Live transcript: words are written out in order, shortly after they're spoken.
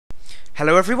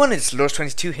Hello everyone, it's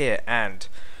Lord22 here, and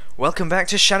welcome back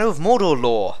to Shadow of Mordor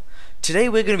lore. Today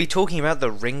we're going to be talking about the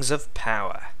Rings of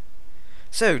Power.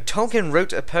 So, Tolkien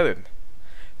wrote a poem.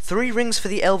 3 rings for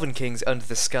the Elven kings under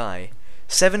the sky,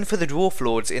 7 for the Dwarf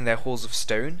lords in their halls of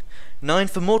stone, 9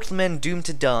 for mortal men doomed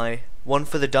to die, 1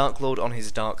 for the Dark Lord on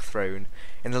his dark throne,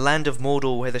 in the land of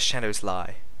Mordor where the shadows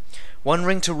lie. 1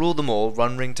 ring to rule them all,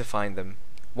 1 ring to find them,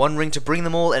 1 ring to bring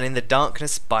them all and in the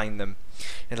darkness bind them,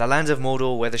 in the land of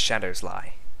Mordor where the shadows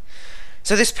lie.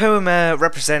 So this poem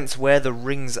represents where the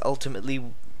rings ultimately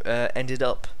ended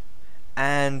up,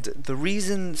 and the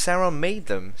reason Sauron made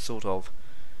them, sort of.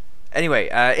 Anyway,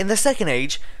 in the Second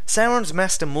Age, Sauron's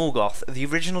master Morgoth, the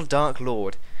original Dark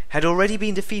Lord, had already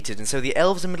been defeated, and so the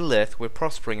elves in Middle-earth were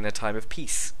prospering in a time of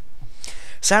peace.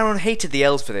 Sauron hated the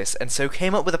elves for this, and so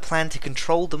came up with a plan to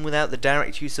control them without the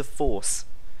direct use of force.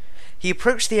 He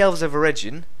approached the elves of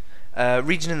Eregion,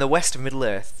 region in the west of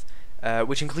Middle-earth,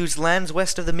 which includes lands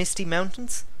west of the Misty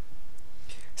Mountains.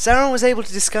 Sauron was able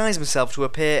to disguise himself to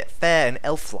appear fair and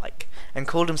elf-like, and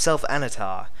called himself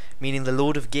Anatar, meaning the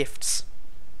Lord of Gifts.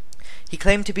 He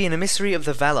claimed to be an emissary of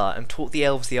the Valar and taught the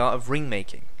elves the art of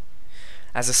ring-making.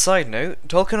 As a side note,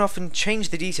 Tolkien often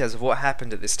changed the details of what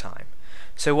happened at this time,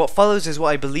 so what follows is what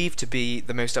I believe to be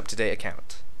the most up-to-date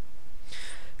account.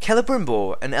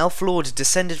 Celebrimbor, an elf lord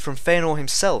descended from Fëanor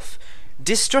himself,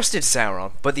 distrusted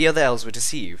Sauron, but the other elves were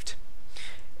deceived.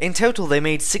 In total they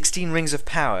made 16 rings of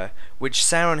power, which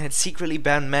Sauron had secretly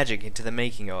bound magic into the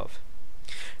making of.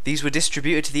 These were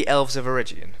distributed to the elves of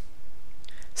Eregion.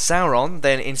 Sauron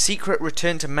then in secret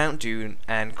returned to Mount Doom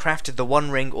and crafted the One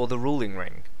Ring or the Ruling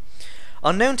Ring.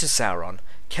 Unknown to Sauron,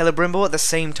 Celebrimbor at the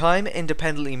same time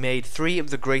independently made 3 of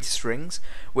the greatest rings,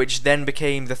 which then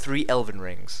became the 3 Elven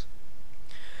Rings.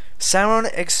 Sauron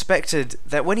expected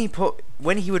that when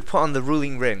he would put on the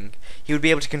ruling ring, he would be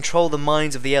able to control the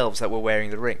minds of the elves that were wearing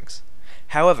the rings.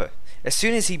 However, as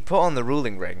soon as he put on the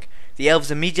ruling ring, the elves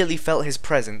immediately felt his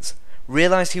presence,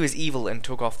 realized he was evil and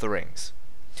took off the rings.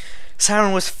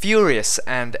 Sauron was furious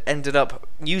and ended up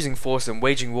using force and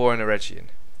waging war on Eregion.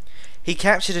 He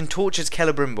captured and tortured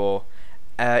Celebrimbor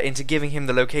into giving him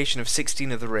the location of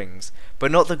 16 of the rings,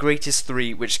 but not the greatest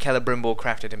 3 which Celebrimbor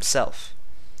crafted himself.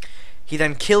 He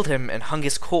then killed him and hung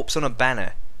his corpse on a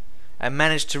banner, and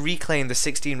managed to reclaim the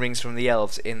 16 rings from the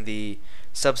elves in the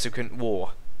subsequent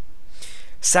war.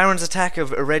 Sauron's attack of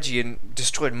Eregion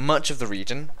destroyed much of the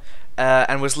region,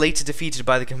 and was later defeated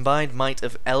by the combined might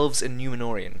of elves and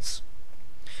Númenóreans.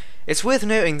 It's worth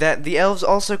noting that the elves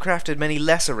also crafted many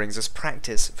lesser rings as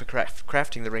practice for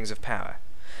crafting the Rings of Power,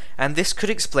 and this could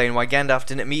explain why Gandalf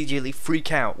didn't immediately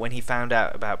freak out when he found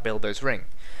out about Bilbo's ring,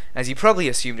 as he probably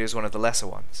assumed it was one of the lesser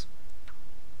ones.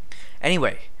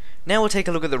 Anyway, now we'll take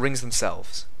a look at the rings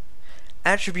themselves.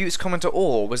 Attributes common to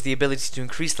all was the ability to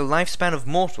increase the lifespan of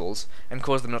mortals and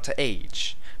cause them not to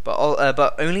age, but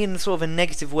only in sort of a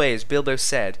negative way, as Bilbo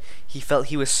said, he felt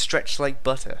he was stretched like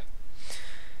butter.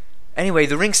 Anyway,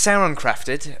 the rings Sauron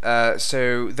crafted,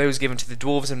 so those given to the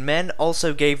dwarves and men,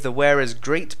 also gave the wearers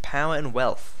great power and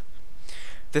wealth.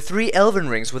 The 3 elven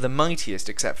rings were the mightiest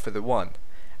except for the one,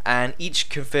 and each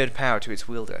conferred power to its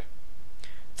wielder.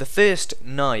 The first,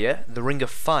 Narya, the Ring of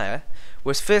Fire,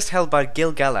 was first held by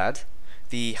Gil-galad,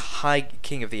 the High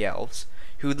King of the Elves,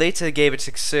 who later gave it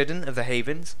to Círdan of the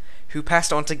Havens, who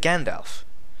passed on to Gandalf.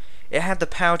 It had the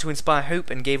power to inspire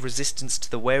hope and gave resistance to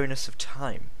the weariness of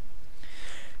time.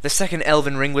 The second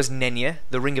Elven Ring was Nenya,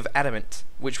 the Ring of Adamant,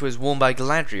 which was worn by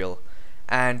Galadriel,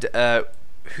 and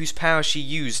whose power she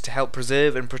used to help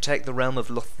preserve and protect the realm of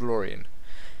Lothlorien.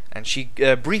 And she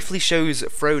briefly shows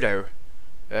Frodo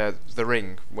the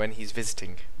ring when he's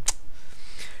visiting.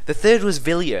 The third was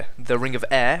Vilya, the Ring of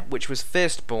Air, which was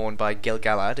first born by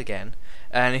Gil-galad again,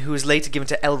 and who was later given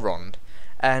to Elrond,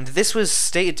 and this was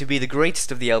stated to be the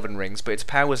greatest of the Elven Rings, but its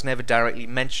power was never directly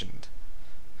mentioned.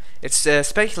 It's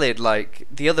speculated, like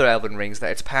the other Elven Rings,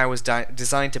 that its power was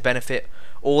designed to benefit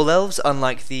all elves,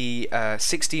 unlike the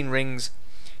 16 rings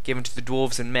given to the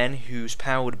dwarves and men, whose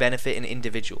power would benefit an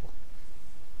individual.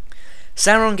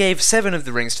 Sauron gave 7 of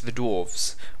the rings to the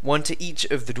dwarves, 1 to each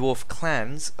of the dwarf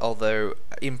clans, although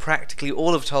in practically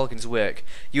all of Tolkien's work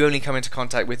you only come into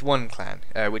contact with one clan,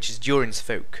 which is Durin's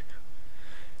folk.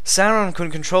 Sauron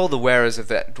couldn't control the wearers of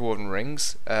the dwarven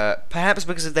rings, perhaps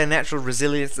because of their natural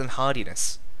resilience and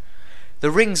hardiness.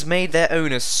 The rings made their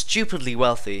owners stupidly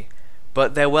wealthy,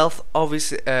 but their wealth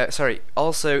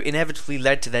also inevitably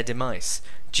led to their demise,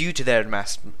 due to their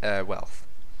amassed wealth.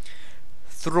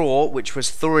 Thror, which was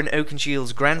Thorin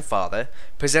Oakenshield's grandfather,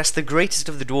 possessed the greatest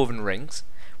of the dwarven rings,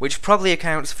 which probably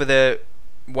accounts for the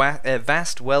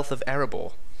vast wealth of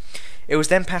Erebor. It was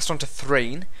then passed on to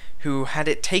Thrain, who had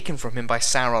it taken from him by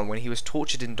Sauron when he was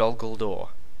tortured in Dol Guldur.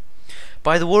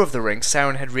 By the War of the Rings,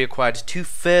 Sauron had reacquired 2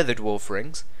 further dwarf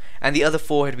rings, and the other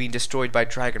 4 had been destroyed by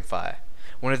Dragonfire,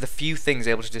 one of the few things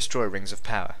able to destroy rings of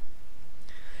power.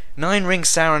 9 rings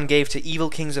Sauron gave to evil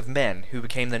kings of men, who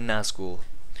became the Nazgul.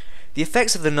 The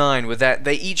effects of the 9 were that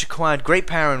they each acquired great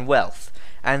power and wealth,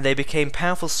 and they became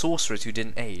powerful sorcerers who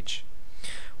didn't age.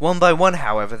 One by one,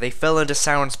 however, they fell under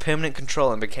Sauron's permanent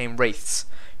control and became wraiths,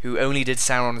 who only did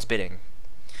Sauron's bidding.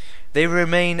 They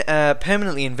remain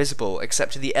permanently invisible,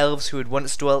 except to the elves who had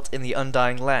once dwelt in the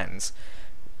Undying Lands,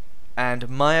 and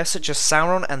Maya such as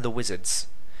Sauron and the wizards.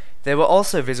 They were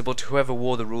also visible to whoever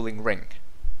wore the ruling ring.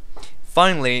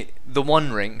 Finally, the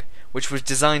One Ring, which was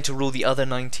designed to rule the other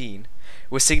 19,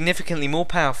 was significantly more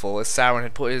powerful as Sauron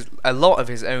had put a lot of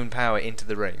his own power into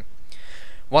the ring.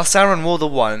 While Sauron wore the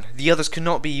One, the others could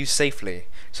not be used safely,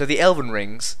 so the Elven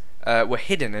Rings were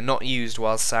hidden and not used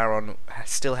while Sauron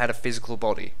still had a physical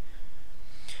body.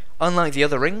 Unlike the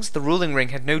other rings, the ruling ring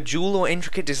had no jewel or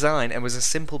intricate design and was a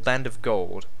simple band of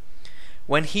gold.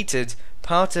 When heated,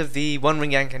 part of the One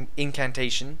Ring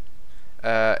incantation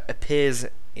appears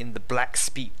in the Black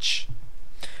Speech.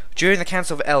 During the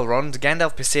Council of Elrond,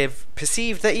 Gandalf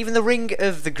perceived that even the ring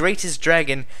of the greatest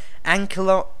dragon,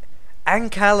 Ancalagon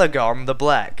the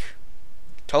Black,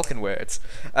 Tolkien words,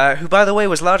 who by the way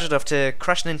was large enough to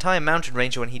crush an entire mountain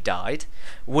range when he died,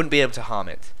 wouldn't be able to harm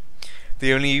it.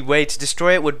 The only way to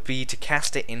destroy it would be to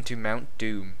cast it into Mount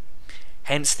Doom.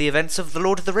 Hence the events of The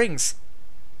Lord of the Rings.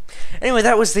 Anyway,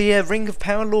 that was the Ring of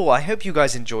Power lore. I hope you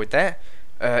guys enjoyed that.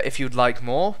 If you'd like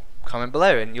more, comment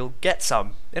below and you'll get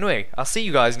some. Anyway, I'll see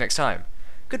you guys next time.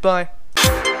 Goodbye.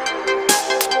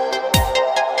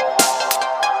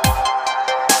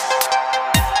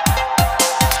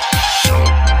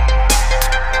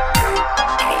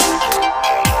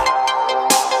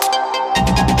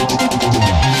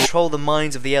 Control the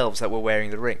minds of the elves that were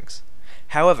wearing the rings.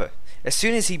 However, as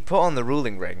soon as he put on the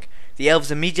ruling ring, the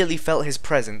elves immediately felt his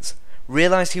presence,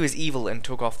 realized he was evil, and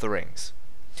took off the rings.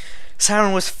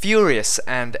 Sauron was furious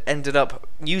and ended up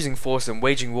using force and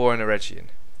waging war on Eregion.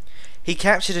 He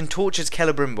captured and tortured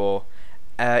Celebrimbor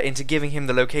into giving him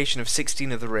the location of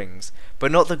 16 of the rings,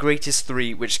 but not the greatest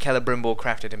 3 which Celebrimbor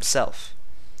crafted himself.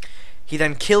 He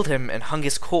then killed him and hung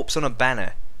his corpse on a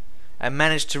banner, and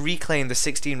managed to reclaim the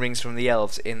 16 rings from the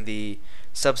elves in the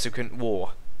subsequent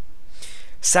war.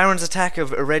 Sauron's attack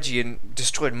of Eregion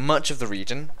destroyed much of the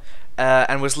region,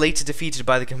 and was later defeated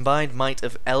by the combined might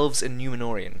of elves and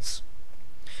Númenóreans.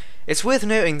 It's worth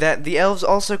noting that the elves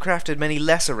also crafted many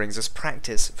lesser rings as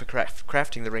practice for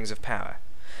crafting the Rings of Power,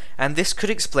 and this could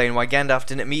explain why Gandalf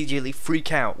didn't immediately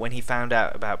freak out when he found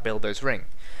out about Bilbo's ring,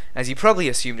 as he probably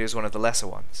assumed it was one of the lesser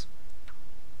ones.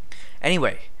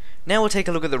 Anyway, now we'll take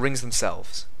a look at the rings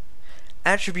themselves.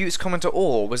 Attributes common to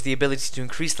all was the ability to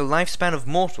increase the lifespan of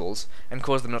mortals and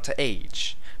cause them not to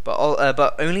age, but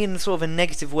only in sort of a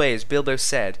negative way, as Bilbo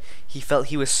said, he felt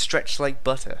he was stretched like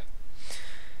butter.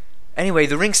 Anyway,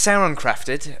 the rings Sauron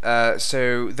crafted,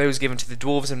 so those given to the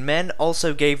dwarves and men,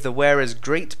 also gave the wearers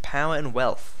great power and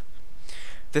wealth.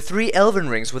 The 3 elven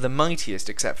rings were the mightiest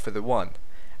except for the one,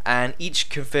 and each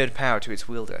conferred power to its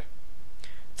wielder.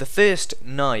 The first,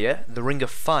 Narya, the Ring of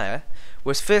Fire,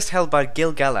 was first held by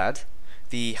Gil-galad,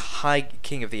 the High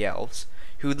King of the Elves,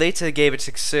 who later gave it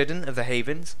to Círdan of the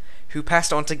Havens, who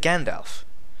passed on to Gandalf.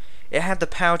 It had the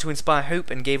power to inspire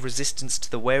hope and gave resistance to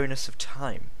the weariness of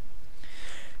time.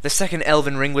 The second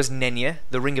elven ring was Nenya,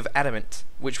 the Ring of Adamant,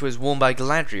 which was worn by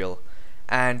Galadriel,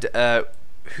 and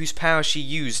whose power she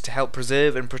used to help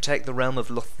preserve and protect the realm of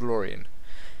Lothlorien.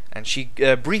 And she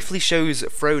briefly shows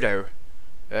Frodo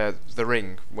the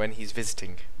ring when he's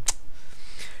visiting.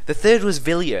 The third was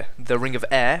Vilya, the Ring of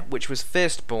Air, which was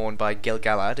first born by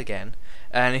Gil-galad again,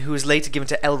 and who was later given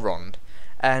to Elrond,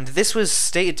 and this was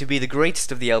stated to be the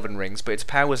greatest of the elven rings, but its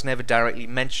power was never directly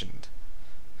mentioned.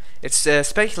 It's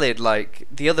speculated, like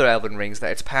the other elven rings,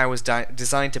 that its power was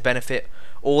designed to benefit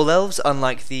all elves,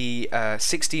 unlike the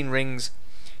 16 rings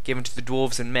given to the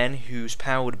dwarves and men, whose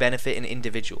power would benefit an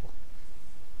individual.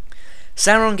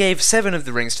 Sauron gave 7 of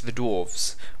the rings to the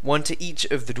dwarves, 1 to each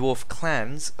of the dwarf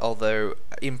clans, although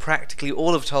in practically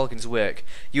all of Tolkien's work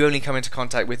you only come into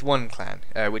contact with one clan,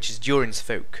 which is Durin's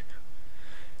folk.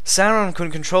 Sauron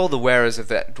couldn't control the wearers of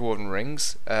the dwarven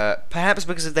rings, perhaps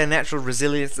because of their natural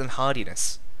resilience and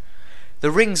hardiness.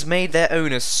 The rings made their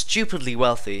owners stupidly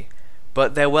wealthy,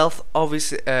 but their wealth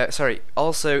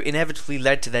also inevitably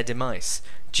led to their demise,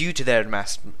 due to their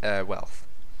amassed wealth.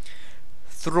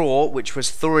 Thror, which was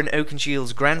Thorin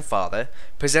Oakenshields' grandfather,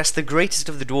 possessed the greatest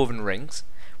of the dwarven rings,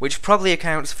 which probably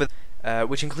accounts for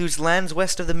which includes lands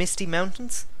west of the Misty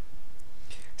Mountains.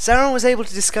 Sauron was able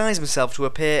to disguise himself to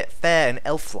appear fair and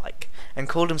elf-like, and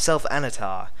called himself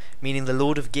Anatar, meaning the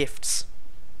Lord of Gifts.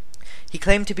 He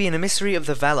claimed to be an emissary of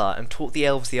the Valar and taught the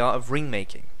elves the art of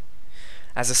ring-making.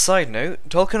 As a side note,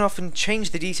 Tolkien often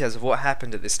changed the details of what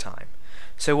happened at this time,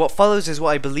 so what follows is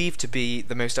what I believe to be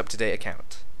the most up-to-date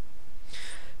account.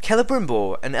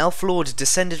 Celebrimbor, an elf lord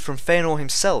descended from Fëanor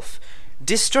himself,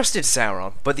 distrusted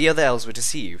Sauron, but the other elves were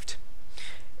deceived.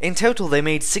 In total they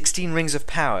made 16 rings of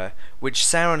power, which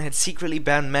Sauron had secretly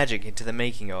bound magic into the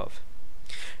making of.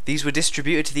 These were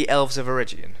distributed to the elves of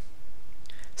Eregion.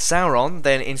 Sauron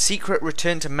then in secret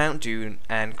returned to Mount Doom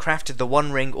and crafted the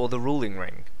One Ring or the Ruling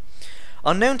Ring.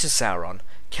 Unknown to Sauron,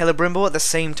 Celebrimbor at the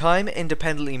same time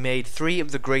independently made 3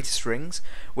 of the greatest rings,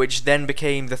 which then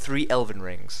became the 3 Elven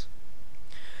Rings.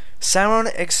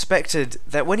 Sauron expected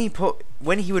that when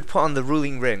he would put on the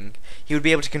Ruling Ring, he would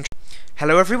be able to control.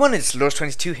 Hello everyone, it's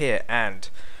Lord22 here, and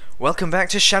welcome back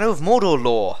to Shadow of Mordor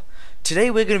lore.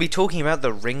 Today we're going to be talking about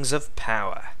the Rings of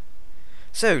Power.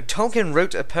 So, Tolkien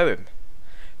wrote a poem.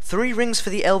 3 rings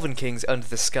for the Elven Kings under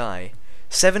the sky,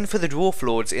 7 for the Dwarf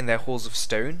Lords in their halls of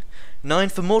stone, 9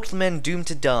 for mortal men doomed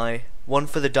to die, 1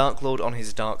 for the Dark Lord on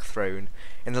his dark throne,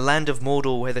 in the land of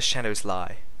Mordor where the shadows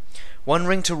lie. 1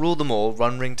 ring to rule them all,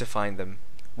 1 ring to find them,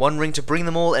 1 ring to bring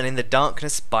them all and in the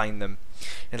darkness bind them,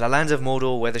 in the land of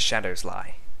Mordor where the shadows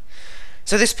lie.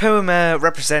 So this poem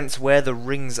represents where the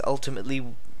rings ultimately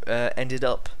ended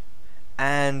up,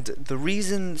 and the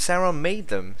reason Sauron made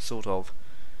them, sort of.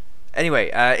 Anyway,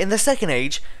 in the Second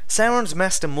Age, Sauron's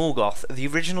master Morgoth, the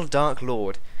original Dark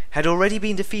Lord, had already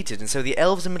been defeated, and so the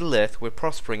elves in Middle-earth were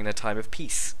prospering in a time of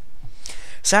peace.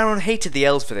 Sauron hated the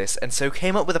elves for this, and so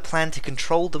came up with a plan to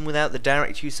control them without the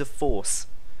direct use of force.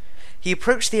 He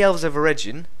approached the elves of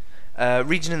Eregion,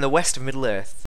 region in the west of Middle-earth,